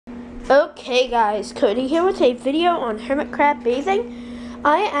Okay guys, Cody here with a video on hermit crab bathing.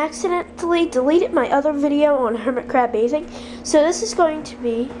 I accidentally deleted my other video on hermit crab bathing, so this is going to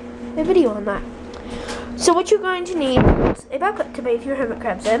be a video on that. So what you're going to need is a bucket to bathe your hermit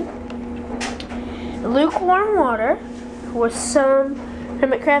crabs in, lukewarm water with some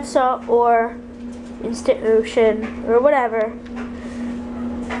hermit crab salt or instant ocean or whatever,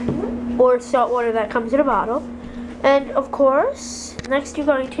 or salt water that comes in a bottle. And of course, next you're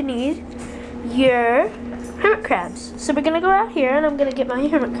going to need your hermit crabs. So we're gonna go out here and I'm gonna get my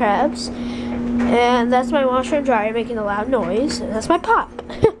hermit crabs. And that's my washer and dryer making a loud noise. And that's my pop.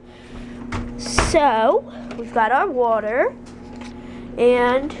 So, we've got our water.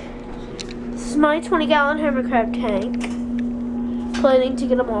 And this is my 20-gallon hermit crab tank. Planning to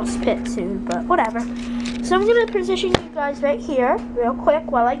get a moss pit soon, but whatever. So I'm gonna position you guys right here real quick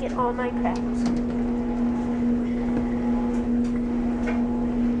while I get all my crabs.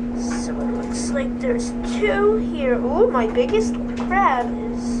 Looks like there's two here. Ooh, my biggest crab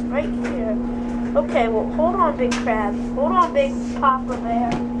is right here. Okay, well, hold on, big crab. Hold on, big papa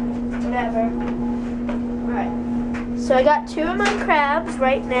bear. Whatever. Alright. So I got two of my crabs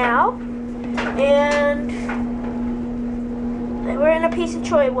right now. And we're in a piece of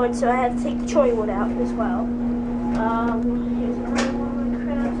choy wood, so I had to take the choy wood out as well. Here's another one of my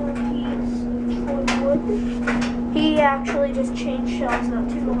crabs on a piece of choy wood. He actually just changed shells not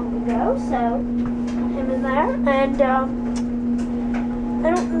too long ago, so him in there. And I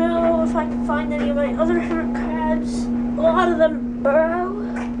don't know if I can find any of my other hermit crabs. A lot of them burrow.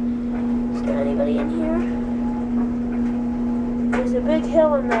 Is there anybody in here? There's a big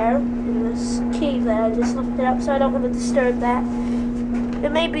hill in there, in this cave that I just lifted up, so I don't want to disturb that.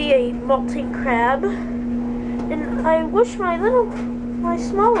 It may be a molting crab. And I wish my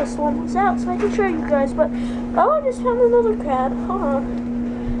smallest one was out so I can show you guys, but I just found another crab. Hold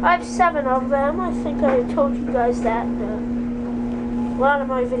on. I have 7 of them. I think I told you guys that in a lot of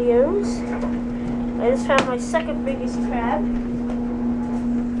my videos. I just found my second biggest crab.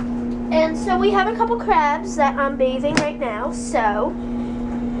 And so we have a couple crabs that I'm bathing right now, so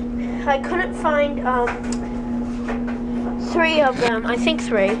I couldn't find 3 of them. I think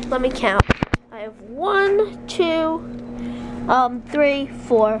 3. Let me count. I have 1, 2, 3,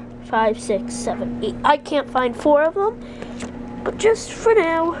 4, 5, 6, 7, 8. I can't find 4 of them, but just for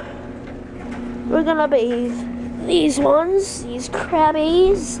now, we're gonna bathe these ones, these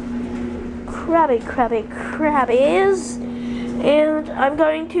crabbies, crabbies, and I'm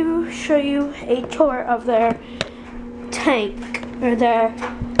going to show you a tour of their tank, or their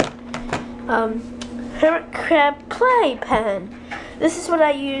hermit crab play pen. This is what I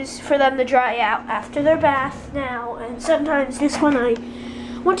use for them to dry out after their bath now, and sometimes just when I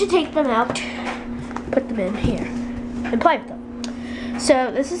want to take them out, put them in here and play with them. So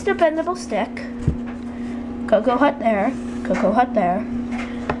this is the bendable stick. Cocoa hut there, cocoa hut there.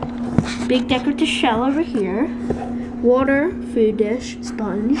 Big decorative shell over here. Water, food dish,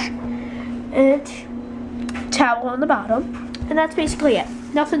 sponge, and towel on the bottom. And that's basically it.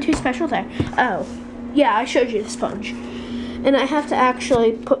 Nothing too special there. Oh, yeah, I showed you the sponge. And I have to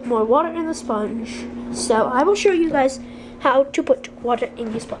actually put more water in the sponge. So I will show you guys how to put water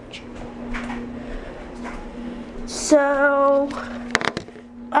in your sponge. So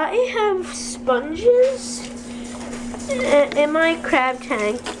I have sponges in my crab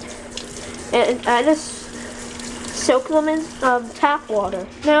tank, and I just soak them in tap water.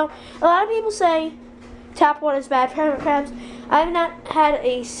 Now, a lot of people say tap water is bad for hermit crabs. I have not had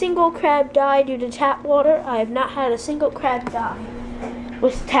a single crab die due to tap water. I have not had a single crab die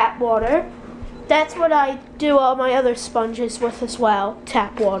with tap water. That's what I do all my other sponges with as well,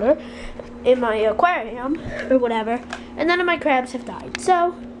 tap water, in my aquarium or whatever. And none of my crabs have died.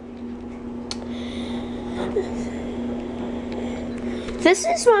 So, this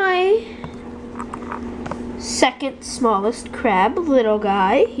is my second smallest crab, little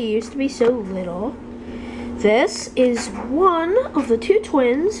guy. He used to be so little. This is one of the 2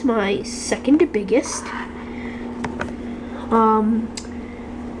 twins, my second biggest.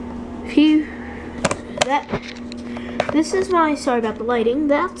 This is my, sorry about the lighting,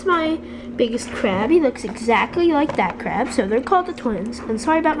 that's my biggest crab. He looks exactly like that crab, so they're called the twins. And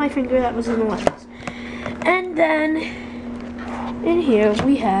sorry about my finger, that was in the lens. And then, in here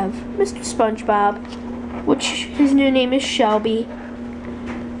we have Mr. SpongeBob, which his new name is Shelby.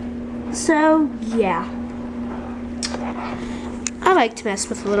 So, yeah. I like to mess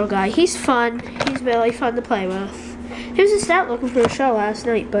with the little guy. He's fun. He's really fun to play with. He was just out looking for a shell last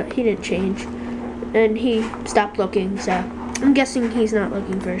night, but he didn't change. And he stopped looking, so I'm guessing he's not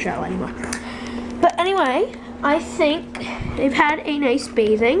looking for a shell anymore. But anyway, I think they've had a nice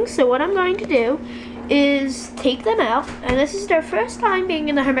bathing. So what I'm going to do is take them out. And this is their first time being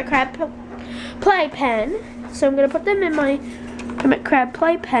in the hermit crab playpen. So I'm going to put them in my hermit crab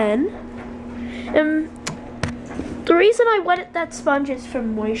playpen. And the reason I wetted that sponge is for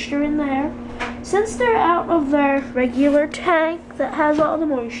moisture in there. Since they're out of their regular tank that has all the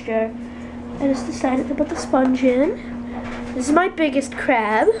moisture, I just decided to put the sponge in. This is my biggest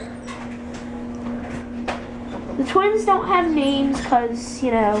crab. The twins don't have names because,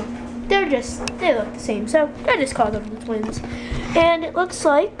 you know, they look the same, so I just call them the twins. And it looks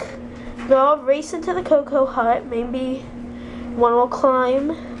like they'll all race into the cocoa hut. Maybe one will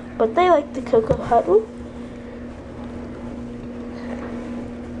climb, but they like the cocoa hut. Ooh.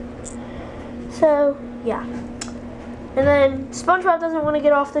 So, yeah. And then SpongeBob doesn't want to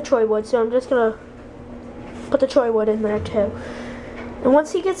get off the choy wood, so I'm just going to put the choy wood in there too. And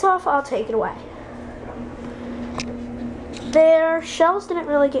once he gets off, I'll take it away. Their shells didn't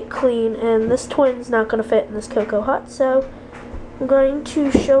really get clean, and this twin's not going to fit in this cocoa hut, so I'm going to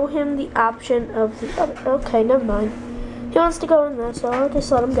show him the option of the other. Okay, never mind. He wants to go in there, so I'll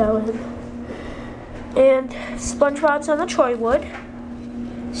just let him go in. And SpongeBob's on the choy wood.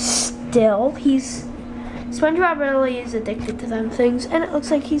 Still, SpongeBob really is addicted to them things, and it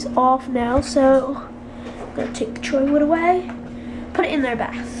looks like he's off now, so I'm going to take the choy wood away, put it in their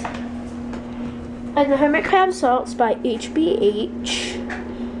bath. And the hermit crab salts by HBH.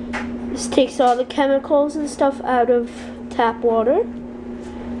 This takes all the chemicals and stuff out of tap water.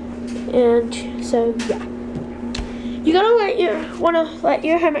 And so, yeah. You're gonna wanna let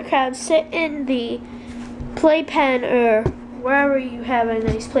your hermit crabs sit in the playpen or wherever you have a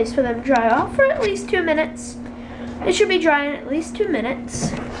nice place for them to dry off for at least 2 minutes. It should be dry in at least 2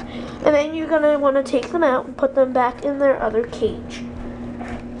 minutes. And then you're gonna wanna take them out and put them back in their other cage.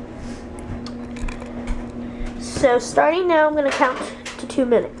 So starting now, I'm going to count to 2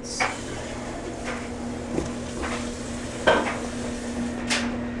 minutes.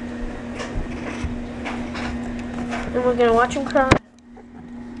 And we're going to watch them cry.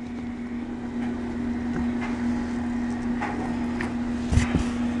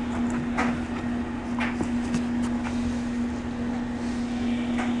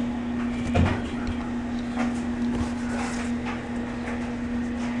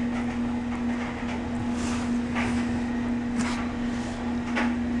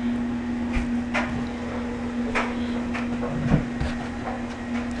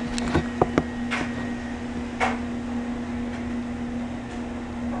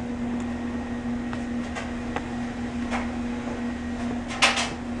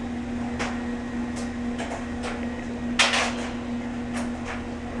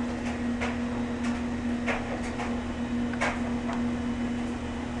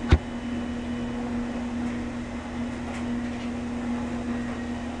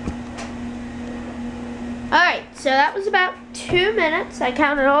 Alright, so that was about 2 minutes. I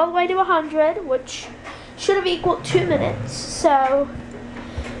counted all the way to 100, which should have equaled 2 minutes. So,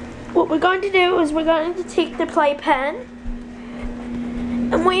 what we're going to do is we're going to take the playpen,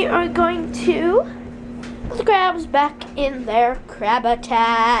 and we are going to put the crabs back in their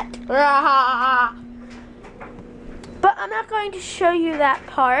crab-a-tat. But I'm not going to show you that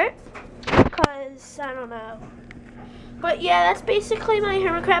part, because, I don't know. But yeah, that's basically my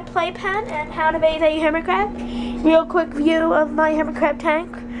hermit crab playpen and how to bathe a hermit crab. Real quick view of my hermit crab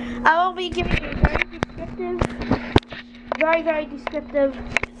tank. I will be giving you a very descriptive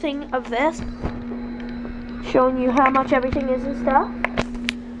thing of this. Showing you how much everything is and stuff.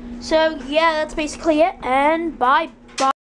 So yeah, that's basically it, and bye.